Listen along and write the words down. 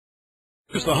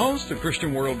Is the host of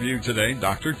Christian Worldview Today,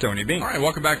 Dr. Tony Bean. All right,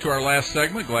 welcome back to our last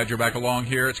segment. Glad you're back along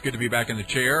here. It's good to be back in the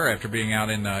chair after being out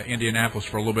in Indianapolis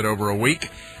for a little bit over a week.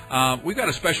 We've got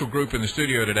a special group in the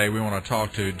studio today. We want to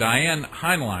talk to Diane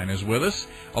Heinlein is with us,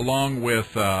 along with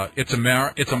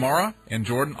Itzamara and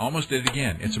Jordan. Almost did it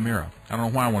again. Itzamara. I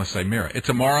don't know why I want to say Mira.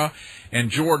 Itzamara and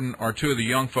Jordan are two of the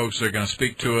young folks that are going to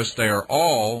speak to us. They are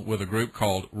all with a group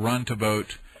called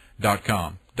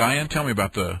RunToVote.com. Diane, tell me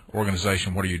about the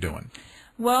organization. What are you doing?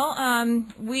 Well,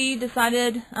 we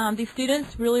decided these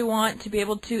students really want to be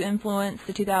able to influence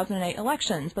the 2008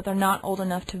 elections, but they're not old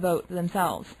enough to vote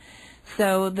themselves.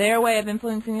 So their way of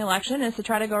influencing the election is to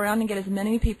try to go around and get as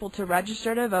many people to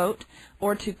register to vote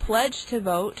or to pledge to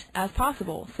vote as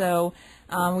possible. So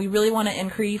we really want to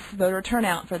increase voter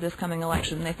turnout for this coming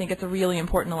election. They think it's a really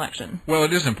important election. Well,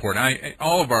 it is important.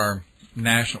 All of our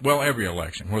national, well, every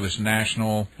election, whether it's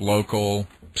national, local,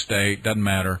 state, doesn't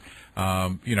matter.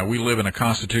 We live in a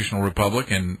constitutional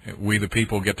republic, and we, the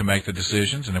people, get to make the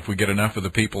decisions. And if we get enough of the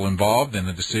people involved, then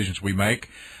the decisions we make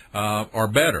are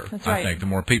better, That's right. I think, the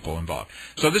more people involved.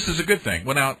 So this is a good thing.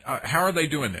 Well, now, how are they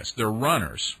doing this? They're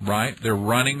runners, right? They're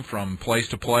running from place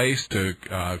to place to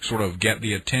sort of get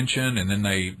the attention, and then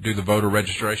they do the voter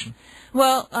registration?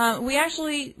 Well, we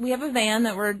have a van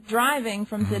that we're driving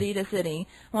from city to city.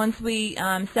 Once we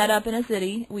set up in a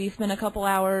city, we spend a couple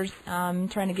hours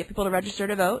trying to get people to register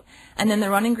to vote, and then the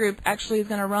running group actually is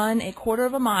going to run a quarter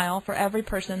of a mile for every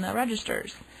person that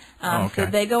registers. Okay. So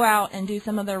they go out and do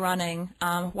some of their running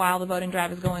while the voting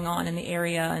drive is going on in the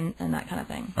area and that kind of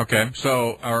thing. Okay.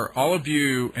 So are all of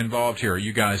you involved here? Are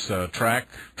you guys track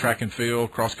and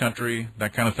field, cross country,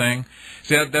 that kind of thing?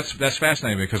 See, that's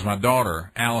fascinating because my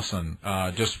daughter, Allison,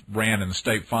 just ran in the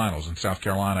state finals in South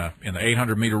Carolina in the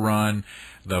 800-meter run,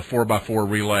 the 4x4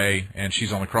 relay, and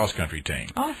she's on the cross-country team.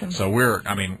 Awesome. So we're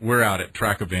out at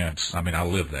track events. I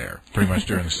live there pretty much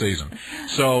during the season.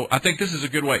 So I think this is a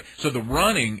good way. So the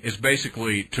running is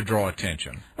basically to draw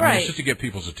attention. Right. It's just to get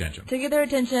people's attention. To get their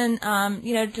attention,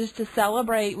 just to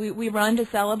celebrate. We run to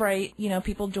celebrate,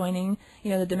 people joining,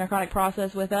 the democratic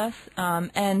process with us,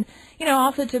 and,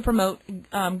 also to promote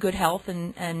good health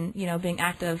and being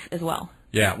active as well.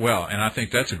 Yeah, well, and I think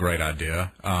that's a great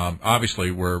idea.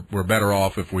 Obviously, we're better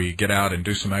off if we get out and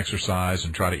do some exercise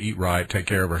and try to eat right, take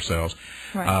care of ourselves.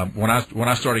 Right. When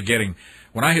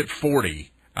I hit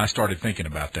 40, I started thinking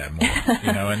about that more.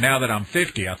 And now that I'm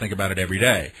 50, I think about it every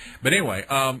day. But anyway,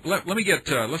 let's get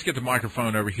the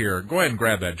microphone over here. Go ahead and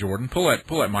grab that, Jordan. Pull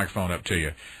that microphone up to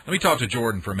you. Let me talk to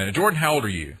Jordan for a minute. Jordan, how old are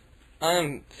you?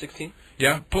 I'm 16.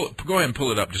 Yeah, go ahead and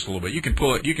pull it up just a little bit. You can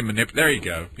pull it. You can manipulate. There you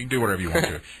go. You can do whatever you want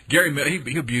to. Gary,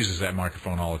 he abuses that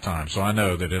microphone all the time, so I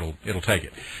know that it'll take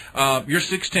it. You're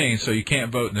 16, so you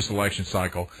can't vote in this election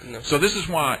cycle. No. So this is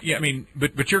why. Yeah,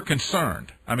 but you're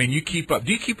concerned. You keep up.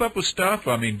 Do you keep up with stuff?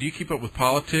 Do you keep up with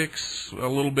politics a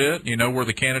little bit? You know where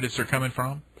the candidates are coming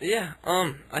from? Yeah.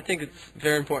 I think it's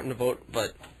very important to vote,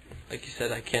 but like you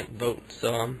said, I can't vote.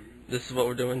 So this is what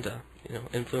we're doing to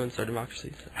influence our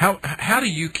democracy. So. How do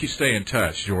you stay in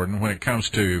touch, Jordan, when it comes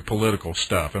to political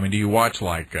stuff? Do you watch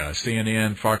like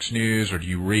CNN, Fox News, or do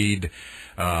you read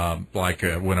when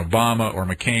Obama or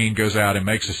McCain goes out and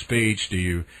makes a speech? Do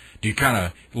you kind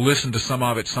of listen to some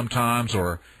of it sometimes,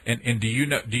 and do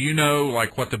you know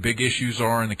like what the big issues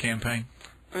are in the campaign?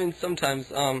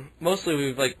 Sometimes. Mostly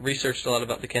we've researched a lot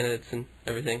about the candidates and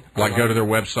everything. Like go to their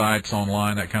websites,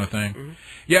 online, that kind of thing. Mm-hmm.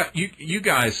 Yeah, you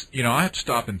guys. I have to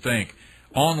stop and think.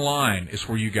 Online is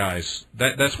where you guys.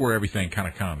 That's where everything kind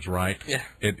of comes, right? Yeah.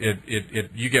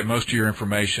 You get most of your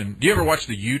information. Do you ever watch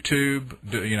the YouTube?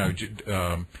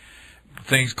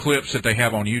 Clips that they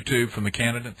have on YouTube from the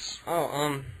candidates?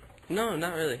 No,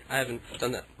 not really. I haven't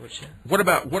done that much yet. What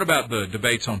about the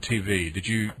debates on TV? Did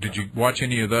you watch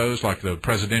any of those, like the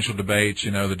presidential debates?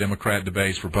 The Democrat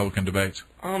debates, Republican debates?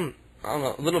 I don't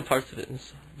know, little parts of it.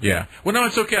 Yeah. Well, no,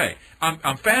 it's okay.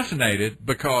 I'm fascinated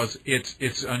because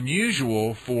it's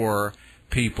unusual for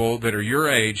people that are your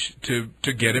age to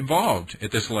get involved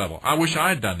at this level. I wish I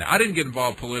had done that. I didn't get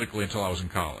involved politically until I was in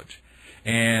college.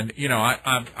 And,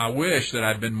 I wish that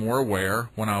I'd been more aware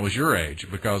when I was your age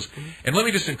because, and let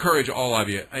me just encourage all of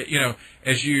you,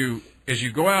 as you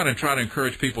go out and try to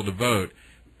encourage people to vote,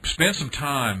 spend some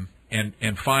time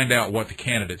and find out what the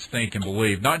candidates think and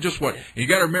believe. Not just you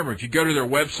got to remember, if you go to their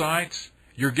websites,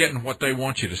 you're getting what they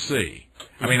want you to see.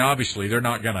 Obviously, there's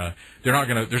not going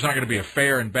to be a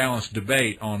fair and balanced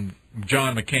debate on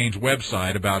John McCain's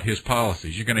website about his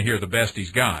policies. You're going to hear the best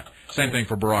he's got. Same thing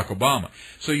for Barack Obama.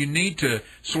 So you need to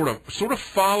sort of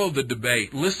follow the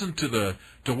debate, listen to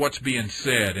what's being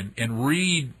said, and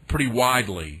read pretty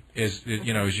widely as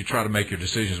you try to make your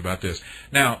decisions about this.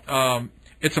 Now,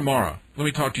 Itamara, let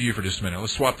me talk to you for just a minute.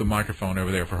 Let's swap the microphone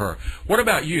over there for her. What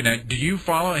about you? Now, have you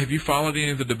followed any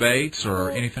of the debates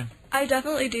or anything? I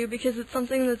definitely do, because it's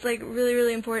something that's, like, really,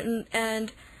 really important,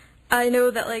 and I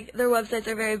know that, like, their websites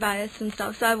are very biased and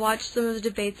stuff, so I watched some of the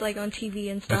debates, like, on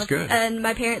TV and stuff. That's good. And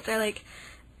my parents are, like,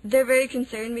 they're very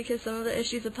concerned because some of the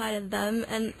issues apply to them,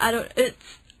 and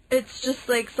it's just,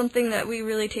 like, something that we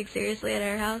really take seriously at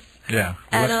our house. Yeah,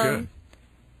 well, that's good.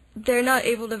 They're not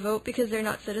able to vote because they're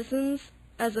not citizens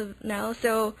as of now,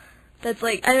 so that's,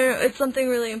 like, I don't know, it's something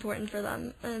really important for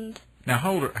them. And now,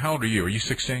 how old are you? Are you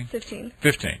 16? 15.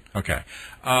 15, okay.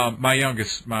 My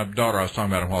daughter I was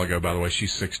talking about a while ago, by the way,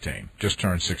 she's 16, just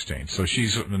turned 16. So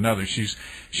she's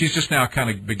just now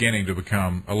kind of beginning to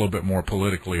become a little bit more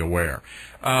politically aware.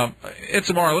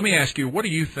 Itamara, let me ask you, what do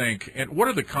you think, and what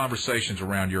are the conversations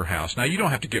around your house? Now, you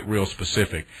don't have to get real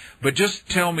specific, but just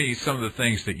tell me some of the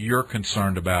things that you're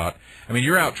concerned about. I mean,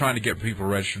 you're out trying to get people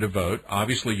registered to vote.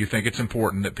 Obviously, you think it's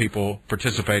important that people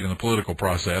participate in the political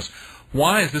process.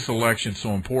 Why is this election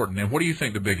so important, and what do you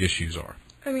think the big issues are?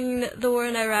 I mean, the war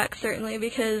in Iraq, certainly,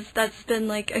 because that's been,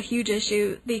 like, a huge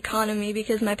issue. The economy,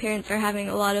 because my parents are having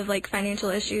a lot of, like, financial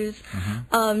issues.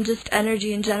 Just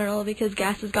energy in general, because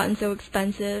gas has gotten so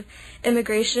expensive.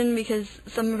 Immigration, because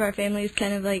some of our families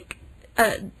kind of, like,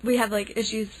 we have, like,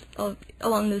 issues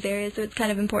along those areas, so it's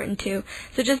kind of important, too.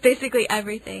 So just basically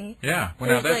everything. Yeah, well,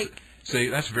 now that's... See,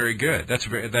 that's very good.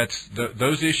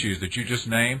 Those issues that you just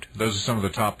named, those are some of the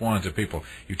top ones that people...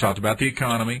 You talked about the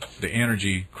economy, the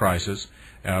energy crisis,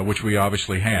 which we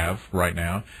obviously have right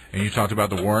now, and you talked about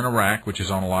the war in Iraq, which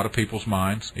is on a lot of people's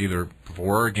minds, either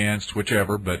for or against,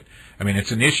 whichever, but, I mean,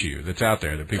 it's an issue that's out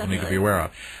there that people need to be aware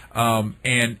of.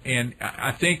 And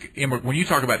I think when you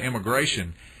talk about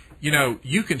immigration... You know,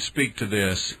 you can speak to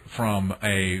this from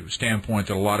a standpoint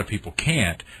that a lot of people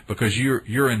can't, because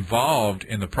you're involved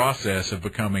in the process of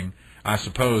becoming, I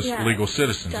suppose, legal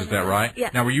citizens. Definitely. Is that right? Yeah.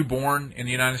 Now, were you born in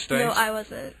the United States? No, I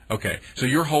wasn't. Okay, so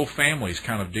your whole family's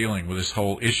kind of dealing with this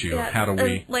whole issue of how do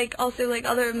we... And, like, also, like,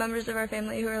 other members of our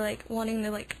family who are, like, wanting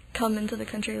to, like, come into the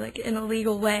country, like, in a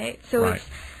legal way. So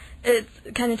it's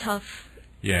kind of tough.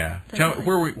 Yeah. Tell me,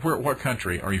 what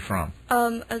country are you from?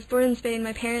 I was born in Spain.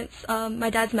 My parents, my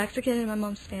dad's Mexican and my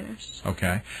mom's Spanish.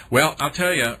 Okay. Well, I'll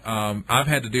tell you, I've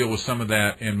had to deal with some of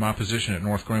that in my position at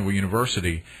North Greenville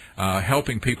University,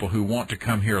 helping people who want to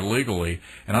come here legally.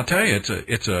 And I'll tell you,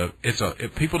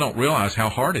 people don't realize how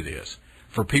hard it is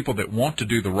for people that want to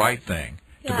do the right thing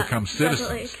to become citizens.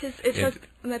 Definitely, because it took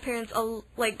my parents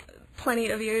plenty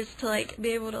of years to, like,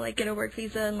 be able to, like, get a work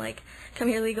visa and, like, come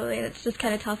here legally, and it's just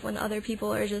kind of tough when other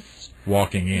people are just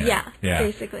walking in. Yeah,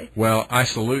 basically. Well, I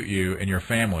salute you and your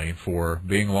family for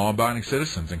being law-abiding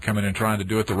citizens and coming and trying to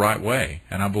do it the right way.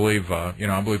 And I believe, I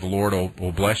believe the Lord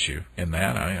will bless you in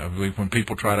that. I believe when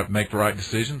people try to make the right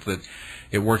decisions that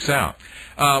it works out.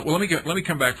 Well, let me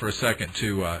come back for a second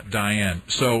to Diane.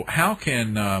 So, how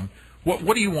can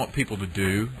What do you want people to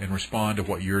do and respond to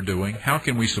what you're doing? How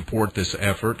can we support this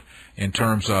effort in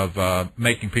terms of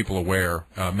making people aware,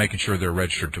 making sure they're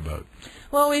registered to vote?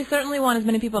 Well, we certainly want as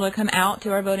many people to come out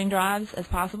to our voting drives as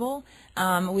possible.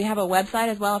 We have a website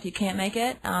as well if you can't make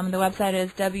it. The website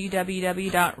is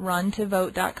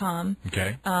www.runtovote.com.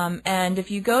 Okay. And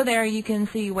if you go there, you can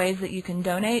see ways that you can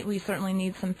donate. We certainly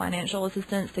need some financial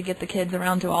assistance to get the kids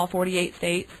around to all 48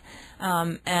 states.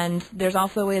 And there's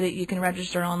also a way that you can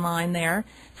register online there,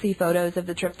 see photos of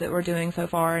the trip that we're doing so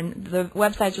far, and the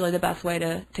website's really the best way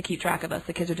to keep track of us.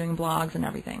 The kids are doing blogs and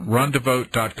everything.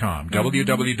 Runtovote.com,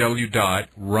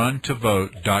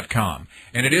 www.runtovote.com.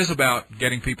 And it is about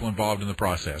getting people involved in the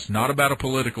process, not about a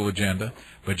political agenda,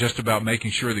 but just about making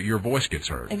sure that your voice gets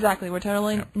heard. Exactly. We're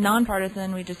totally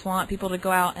nonpartisan. We just want people to go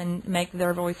out and make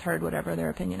their voice heard, whatever their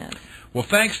opinion is. Well,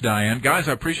 thanks, Diane. Guys,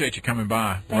 I appreciate you coming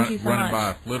by, Thank you so running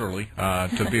much. by, literally,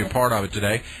 to be a part of it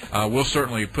today. We'll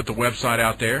certainly put the website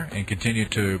out there and continue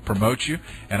to promote you,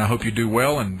 and I hope you do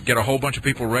well and get a whole bunch of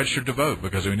people registered to vote,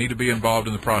 because we need to be involved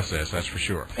in the process, that's for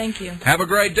sure. Thank you. Have a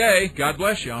great day. God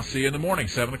bless you. I'll see you in the morning,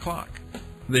 7 o'clock.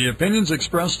 The opinions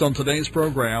expressed on today's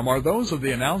program are those of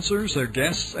the announcers, their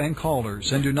guests, and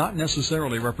callers, and do not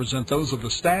necessarily represent those of the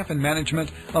staff and management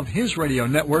of His Radio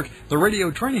Network, the Radio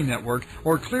Training Network,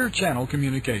 or Clear Channel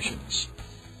Communications.